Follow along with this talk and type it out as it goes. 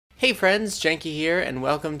Hey friends, Janky here, and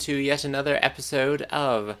welcome to yet another episode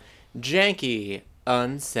of Janky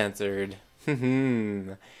Uncensored.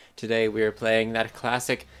 Today we are playing that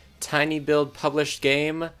classic tinyBuild published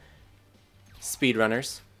game,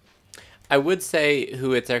 SpeedRunners. I would say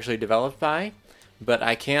who it's actually developed by, but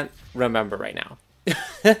I can't remember right now.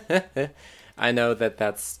 I know that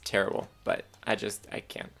that's terrible, but I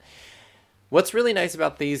can't. What's really nice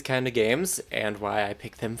about these kind of games, and why I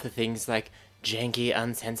pick them for things like Janky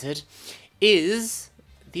Uncensored, is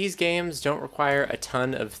these games don't require a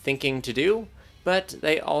ton of thinking to do, but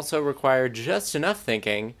they also require just enough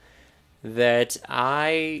thinking that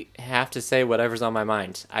I have to say whatever's on my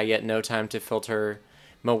mind. I get no time to filter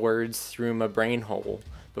my words through my brain hole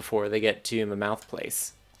before they get to my mouth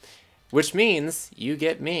place. Which means you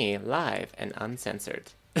get me live and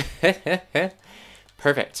uncensored.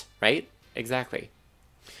 Perfect, right? Exactly.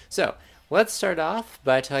 So, let's start off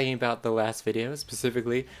by talking about the last video,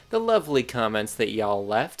 specifically the lovely comments that y'all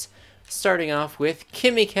left. Starting off with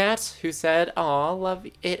Kimmy Cat, who said, "Aw, love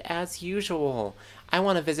it as usual. I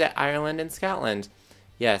want to visit Ireland and Scotland."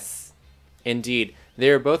 Yes, indeed. They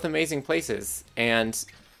are both amazing places, and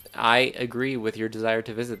I agree with your desire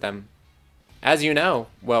to visit them. As you know,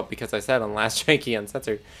 well, because I said on the last Janky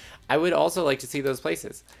Uncensored, I would also like to see those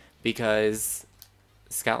places, because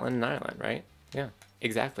Scotland and Ireland, right? Yeah,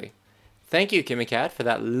 exactly. Thank you, Kimmy Cat, for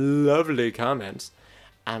that lovely comment.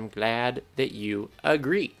 I'm glad that you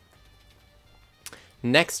agree.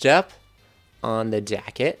 Next up on the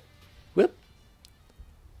jacket,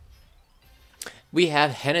 we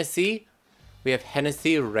have Hennessy. We have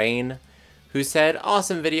Hennessy Rain, who said,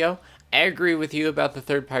 "Awesome video. I agree with you about the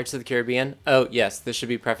third Pirates of the Caribbean." Oh, yes, this should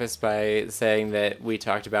be prefaced by saying that we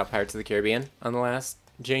talked about Pirates of the Caribbean on the last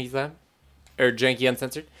Janky Lab, or Janky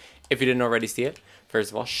Uncensored. If you didn't already see it,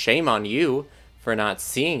 first of all, shame on you for not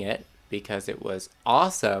seeing it, because it was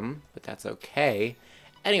awesome, but that's okay.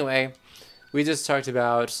 Anyway, we just talked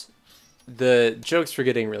about the jokes were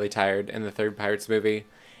getting really tired in the third Pirates movie,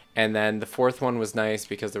 and then the fourth one was nice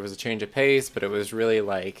because there was a change of pace, but it was really,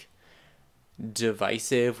 like,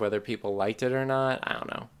 divisive whether people liked it or not. I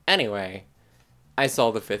don't know. Anyway, I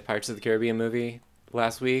saw the fifth Pirates of the Caribbean movie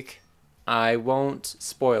last week. I won't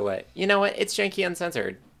spoil it. You know what? It's Janky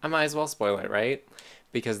Uncensored. I might as well spoil it, right?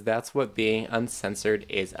 Because that's what being uncensored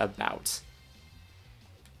is about.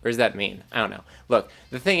 Or does that mean? I don't know. Look,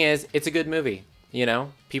 the thing is, it's a good movie, you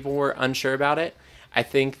know? People were unsure about it. I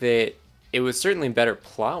think that it was certainly better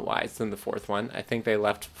plot-wise than the fourth one. I think they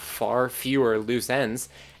left far fewer loose ends.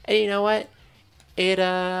 And you know what? It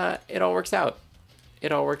all works out.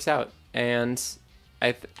 It all works out. And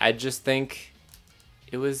I just think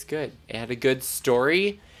it was good. It had a good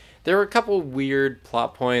story. There were a couple weird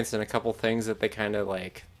plot points and a couple things that they kind of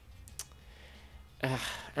like... I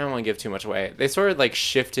don't want to give too much away. They sort of like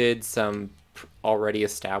shifted some already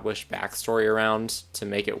established backstory around to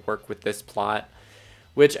make it work with this plot,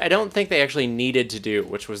 which I don't think they actually needed to do,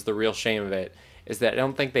 which was the real shame of it, is that I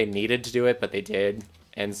don't think they needed to do it, but they did.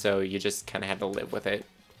 And so you just kind of had to live with it,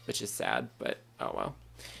 which is sad, but oh well.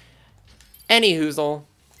 Any hoozle.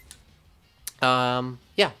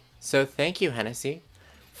 Yeah, so thank you, Hennessy,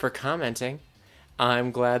 for commenting.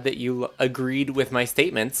 I'm glad that you agreed with my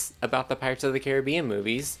statements about the Pirates of the Caribbean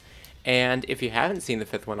movies. And if you haven't seen the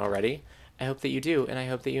fifth one already, I hope that you do, and I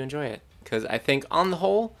hope that you enjoy it. Because I think, on the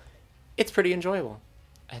whole, it's pretty enjoyable.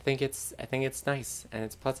 I think it's nice, and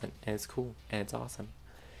it's pleasant, and it's cool, and it's awesome.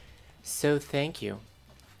 So thank you.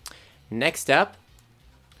 Next up,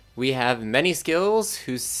 we have Many Skills,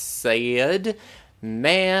 who said,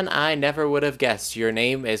 "Man, I never would have guessed your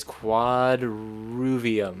name is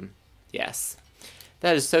Quadruvium." Yes.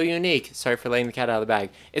 That is so unique. Sorry for letting the cat out of the bag.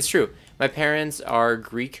 It's true. My parents are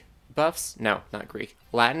Greek buffs. No, not Greek.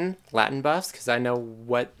 Latin buffs, because I know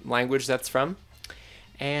what language that's from.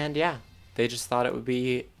 And yeah, they just thought it would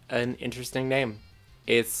be an interesting name.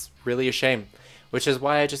 It's really a shame. Which is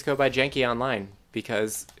why I just go by Janky online,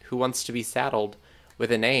 because who wants to be saddled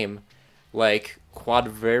with a name like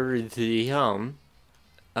Quadruvium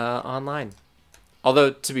online? Although,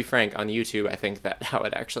 to be frank, on YouTube, I think that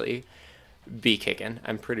would actually be kicking.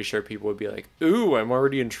 I'm pretty sure people would be like, "Ooh, I'm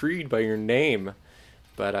already intrigued by your name."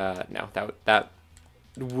 But no, that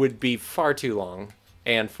would be far too long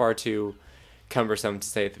and far too cumbersome to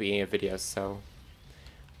say at the beginning of videos. So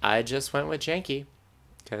I just went with Janky,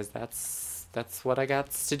 because that's what I got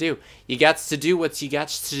to do. You got to do what you got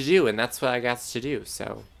to do, and that's what I got to do.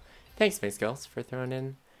 So thanks, Mace Girls, for throwing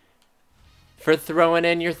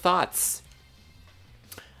in your thoughts.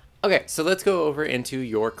 Okay, so let's go over into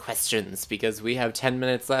your questions, because we have 10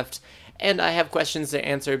 minutes left, And I have questions to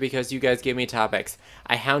answer because you guys give me topics.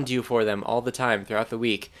 I hound you for them all the time throughout the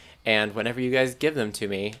week. And whenever you guys give them to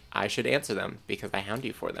me, I should answer them because I hound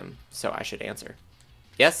you for them. So I should answer.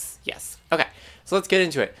 Yes? Yes. Okay, so let's get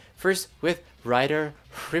into it. First with Ryder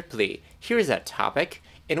Ripley. Here's a topic.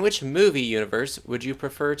 In which movie universe would you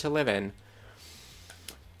prefer to live in?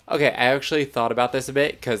 Okay, I actually thought about this a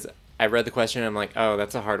bit because I read the question and I'm like, oh,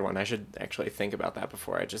 that's a hard one. I should actually think about that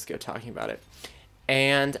before I just go talking about it.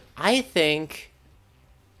 And I think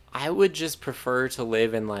I would just prefer to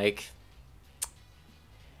live in, like,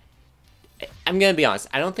 I'm going to be honest,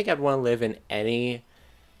 I don't think I'd want to live in any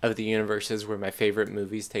of the universes where my favorite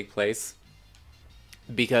movies take place.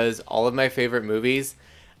 Because all of my favorite movies,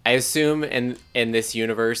 I assume in this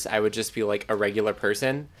universe, I would just be like a regular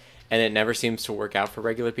person. And it never seems to work out for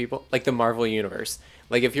regular people. Like the Marvel Universe.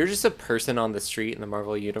 Like if you're just a person on the street in the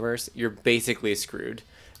Marvel Universe, you're basically screwed.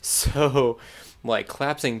 So, like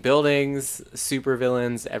collapsing buildings,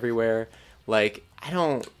 supervillains everywhere. Like, I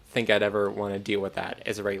don't think I'd ever want to deal with that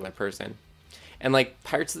as a regular person. And like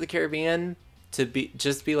Pirates of the Caribbean, to be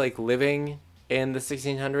like living in the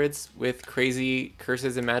 1600s with crazy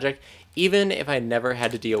curses and magic, even if I never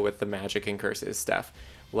had to deal with the magic and curses stuff,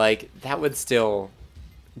 like that would still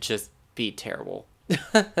just be terrible.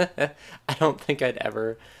 I don't think I'd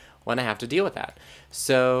ever want to have to deal with that.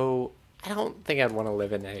 So I don't think I'd want to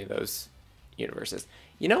live in any of those universes.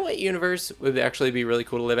 You know what universe would actually be really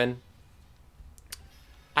cool to live in?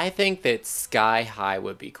 I think that Sky High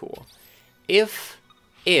would be cool. If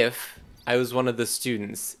I was one of the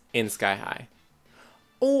students in Sky High.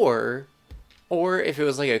 Or if it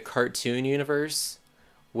was like a cartoon universe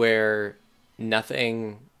where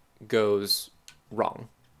nothing goes wrong.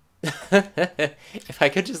 If I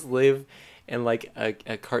could just live in like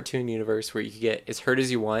a cartoon universe where you could get as hurt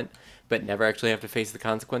as you want, but never actually have to face the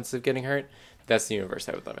consequences of getting hurt, that's the universe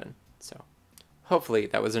I would live in. So hopefully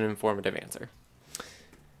that was an informative answer.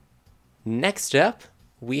 Next up,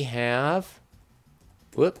 we have...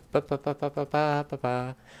 Oh,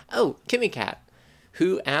 Kimmy Cat,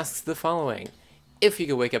 who asks the following. If you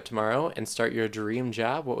could wake up tomorrow and start your dream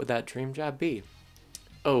job, what would that dream job be?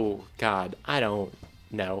 Oh, God, I don't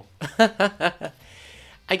know.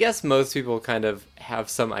 I guess most people kind of have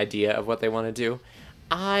some idea of what they want to do.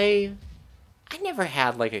 I never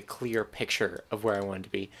had like a clear picture of where I wanted to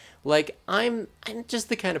be. Like I'm just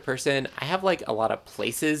the kind of person, I have like a lot of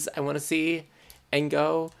places I want to see and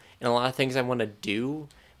go and a lot of things I want to do,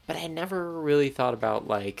 but I never really thought about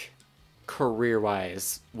like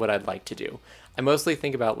career-wise what I'd like to do. I mostly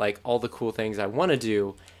think about like all the cool things I want to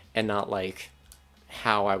do and not like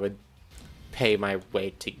how I would pay my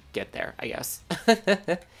way to get there, I guess.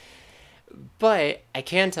 But I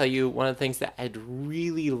can tell you one of the things that I'd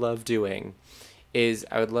really love doing is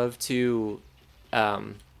I would love to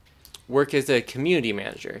work as a community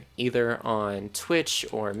manager, either on Twitch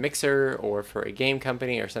or Mixer or for a game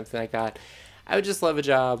company or something like that. I would just love a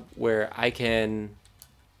job where I can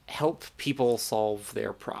help people solve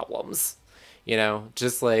their problems. You know,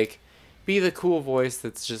 just like be the cool voice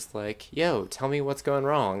that's just like, yo, tell me what's going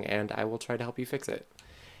wrong and I will try to help you fix it.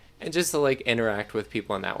 And just to like interact with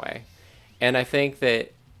people in that way. And I think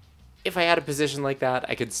that if I had a position like that,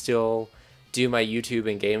 I could still do my YouTube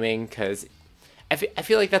and gaming, because I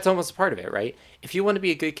feel like that's almost a part of it, right? If you want to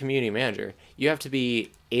be a good community manager, you have to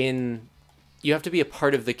be a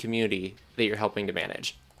part of the community that you're helping to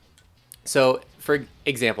manage. So, for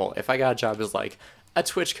example, if I got a job as like a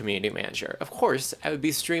Twitch community manager, of course, I would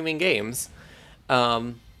be streaming games.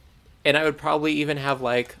 And I would probably even have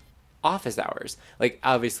like office hours. Like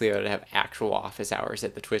obviously I would have actual office hours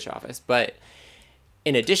at the Twitch office, but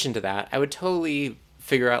in addition to that, I would totally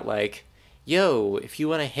figure out like, yo, if you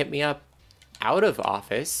want to hit me up out of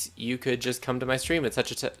office, you could just come to my stream at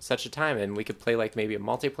such a time and we could play like maybe a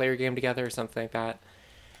multiplayer game together or something like that.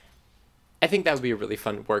 I think that would be a really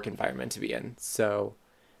fun work environment to be in. So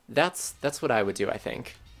that's what I would do, I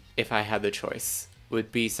think, if I had the choice.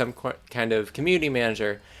 Would be some kind of community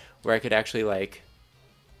manager where I could actually like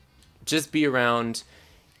just be around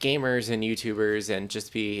gamers and YouTubers and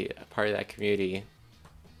just be a part of that community,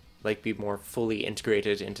 like be more fully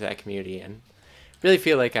integrated into that community and really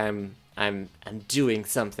feel like I'm doing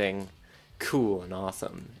something cool and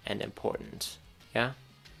awesome and important. Yeah?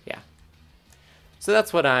 Yeah. So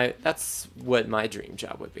that's what my dream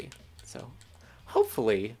job would be. So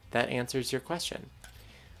hopefully that answers your question.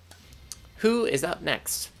 Who is up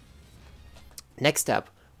next? Next up,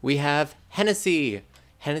 we have Hennessy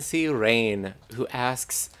Rain, who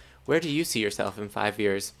asks, where do you see yourself in 5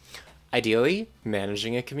 years? Ideally,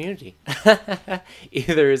 managing a community.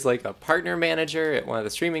 Either as like a partner manager at one of the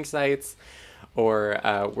streaming sites, or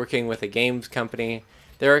working with a games company.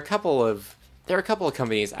 There are a couple of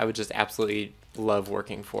companies I would just absolutely love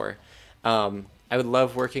working for. I would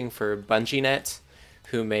love working for BungieNet,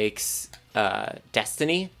 who makes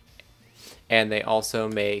Destiny, and they also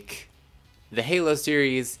make the Halo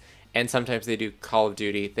series, and sometimes they do Call of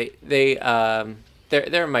Duty. They're a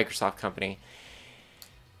Microsoft company,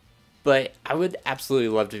 but I would absolutely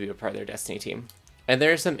love to be a part of their Destiny team. And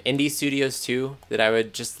there are some indie studios too that I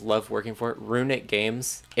would just love working for. Runic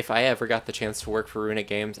Games. If I ever got the chance to work for Runic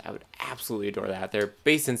Games, I would absolutely adore that. They're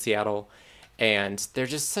based in Seattle, and they're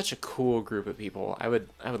just such a cool group of people. I would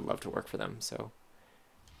love to work for them. So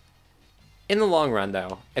in the long run,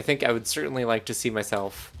 though, I think I would certainly like to see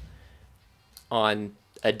myself on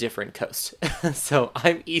a different coast. So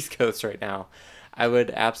I'm East Coast right now. I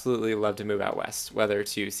would absolutely love to move out west, whether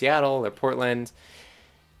to Seattle or Portland,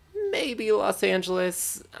 maybe Los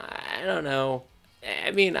Angeles. I don't know.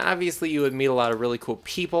 I mean, obviously you would meet a lot of really cool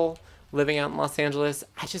people living out in Los Angeles.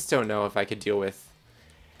 I just don't know if I could deal with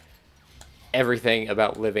everything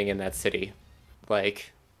about living in that city.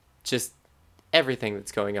 Like, just everything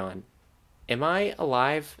that's going on. Am I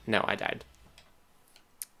alive? No, I died.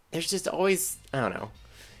 There's just always, I don't know.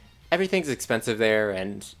 Everything's expensive there,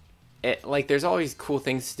 and there's always cool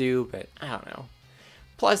things to do, but I don't know.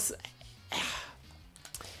 Plus,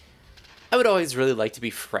 I would always really like to be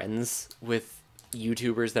friends with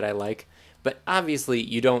YouTubers that I like, but obviously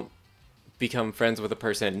you don't become friends with a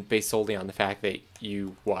person based solely on the fact that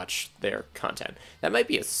you watch their content. That might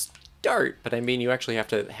be a start, but I mean, you actually have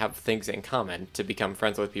to have things in common to become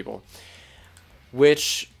friends with people.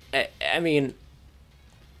 Which, I mean,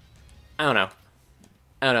 I don't know.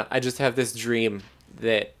 I just have this dream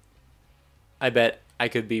that I bet I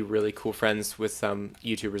could be really cool friends with some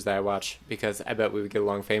YouTubers that I watch, because I bet we would get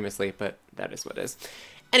along famously, but that is what it is.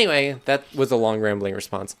 Anyway, that was a long rambling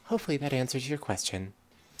response. Hopefully that answers your question.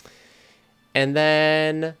 And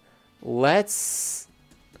then we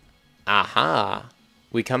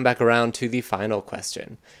come back around to the final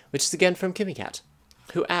question, which is again from KimmyCat,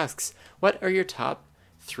 who asks, what are your top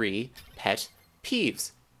 3 pet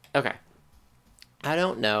peeves? Okay. I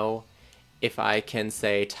don't know if I can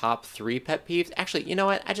say top 3 pet peeves. Actually, you know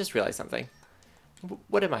what? I just realized something.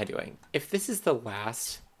 What am I doing? If this is the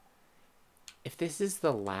last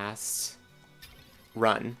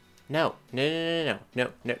run. No.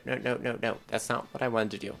 That's not what I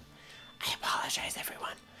wanted to do. I apologize,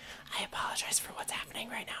 everyone. I apologize for what's happening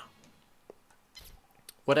right now.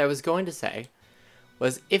 What I was going to say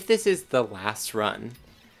was, if this is the last run,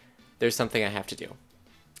 there's something I have to do.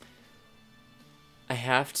 I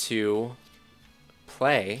have to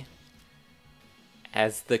play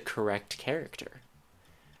as the correct character.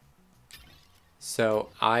 So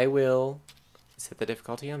I will set the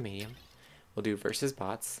difficulty on medium. We'll do versus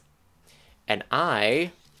bots. And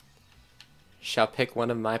I shall pick one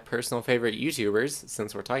of my personal favorite YouTubers,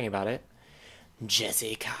 since we're talking about it,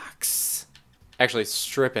 Jesse Cox. Actually,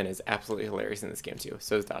 Strippin is absolutely hilarious in this game too.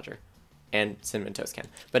 So is Dodger. And Cinnamon Toast Ken.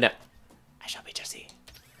 But no, I shall be Jesse.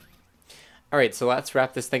 Alright, so let's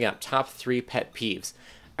wrap this thing up. Top 3 pet peeves.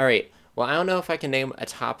 Alright, well, I don't know if I can name a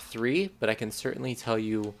top 3, but I can certainly tell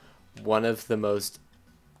you one of the most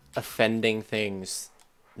offending things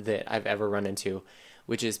that I've ever run into,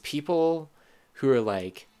 which is people who are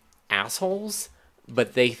like assholes,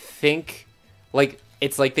 but they think, like,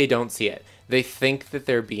 it's like they don't see it. They think that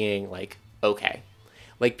they're being like okay.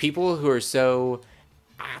 Like people who are so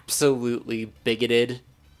absolutely bigoted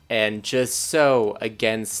and just so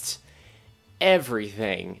against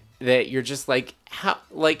everything that you're just like, how,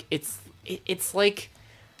 like it's like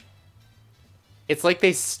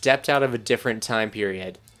they stepped out of a different time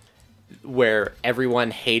period where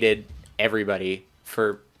everyone hated everybody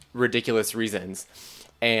for ridiculous reasons,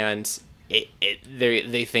 and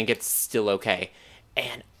they think it's still okay.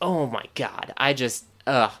 And oh my god, I just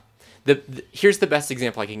here's the best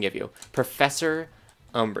example I can give you. Professor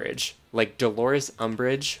Umbridge, like Dolores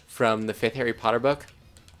Umbridge from the 5th Harry Potter book,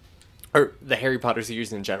 or the Harry Potter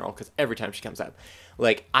series in general, because every time she comes up,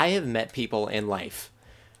 like, I have met people in life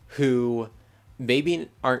who maybe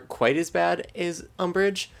aren't quite as bad as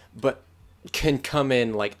Umbridge, but can come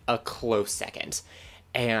in like a close second,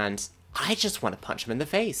 and I just want to punch them in the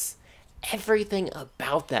face. Everything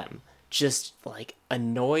about them just like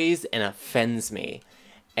annoys and offends me,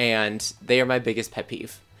 and they are my biggest pet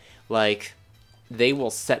peeve. Like, they will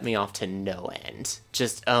set me off to no end.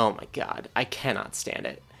 Just, oh my god, I cannot stand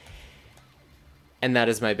it. And that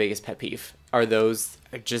is my biggest pet peeve, are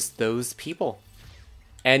just those people.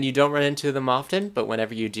 And you don't run into them often, but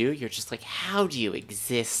whenever you do, you're just like, how do you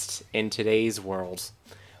exist in today's world?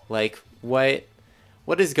 Like, what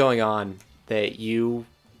is going on that you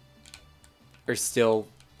are still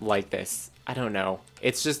like this. I don't know.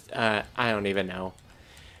 It's just, I don't even know.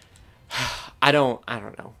 I don't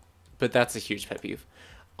know. But that's a huge pet peeve.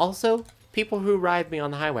 Also, people who ride me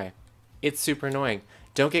on the highway. It's super annoying.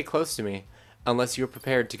 Don't get close to me unless you're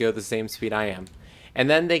prepared to go the same speed I am. And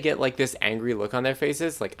then they get like this angry look on their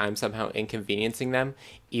faces, like I'm somehow inconveniencing them,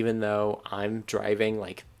 even though I'm driving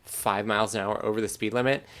like 5 miles an hour over the speed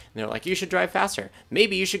limit. And they're like, you should drive faster.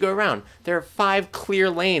 Maybe you should go around. There are 5 clear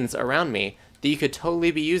lanes around me that you could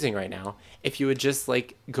totally be using right now if you would just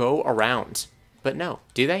like go around. But no,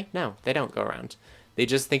 do they? No, they don't go around. They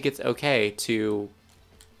just think it's okay to,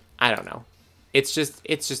 I don't know. It's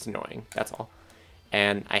just annoying. That's all.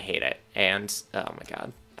 And I hate it. And oh my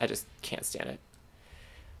God, I just can't stand it.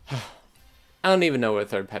 I don't even know what a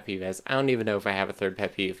third pet peeve is. I don't even know if I have a third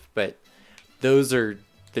pet peeve, but those are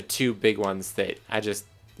the 2 big ones that I just,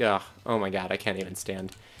 oh my God, I can't even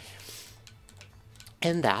stand.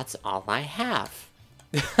 And that's all I have.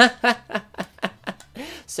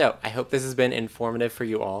 So, I hope this has been informative for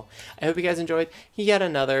you all. I hope you guys enjoyed yet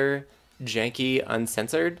another Janky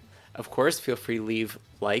Uncensored. Of course, feel free to leave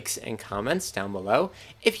likes and comments down below.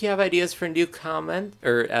 If you have ideas for new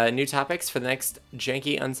new topics for the next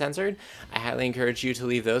Janky Uncensored, I highly encourage you to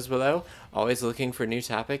leave those below. Always looking for new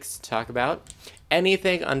topics to talk about.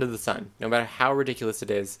 Anything under the sun, no matter how ridiculous it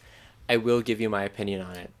is, I will give you my opinion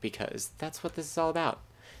on it, because that's what this is all about.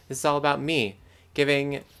 This is all about me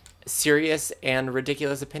giving serious and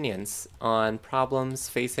ridiculous opinions on problems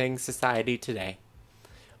facing society today.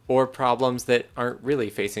 Or problems that aren't really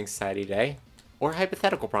facing society today. Or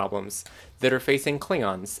hypothetical problems that are facing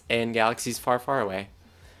Klingons in galaxies far, far away.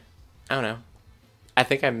 I don't know. I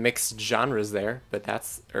think I mixed genres there, but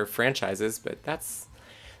or franchises, but that's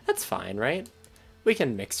fine, right? We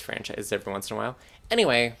can mix franchises every once in a while.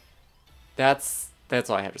 Anyway, that's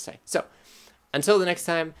all I have to say. So, until the next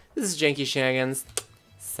time, this is Janky Shenanigans,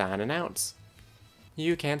 signing out.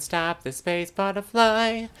 You can't stop the space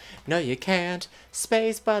butterfly. No, you can't.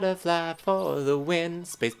 Space butterfly for the win.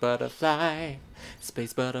 Space butterfly.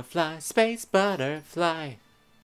 Space butterfly. Space butterfly.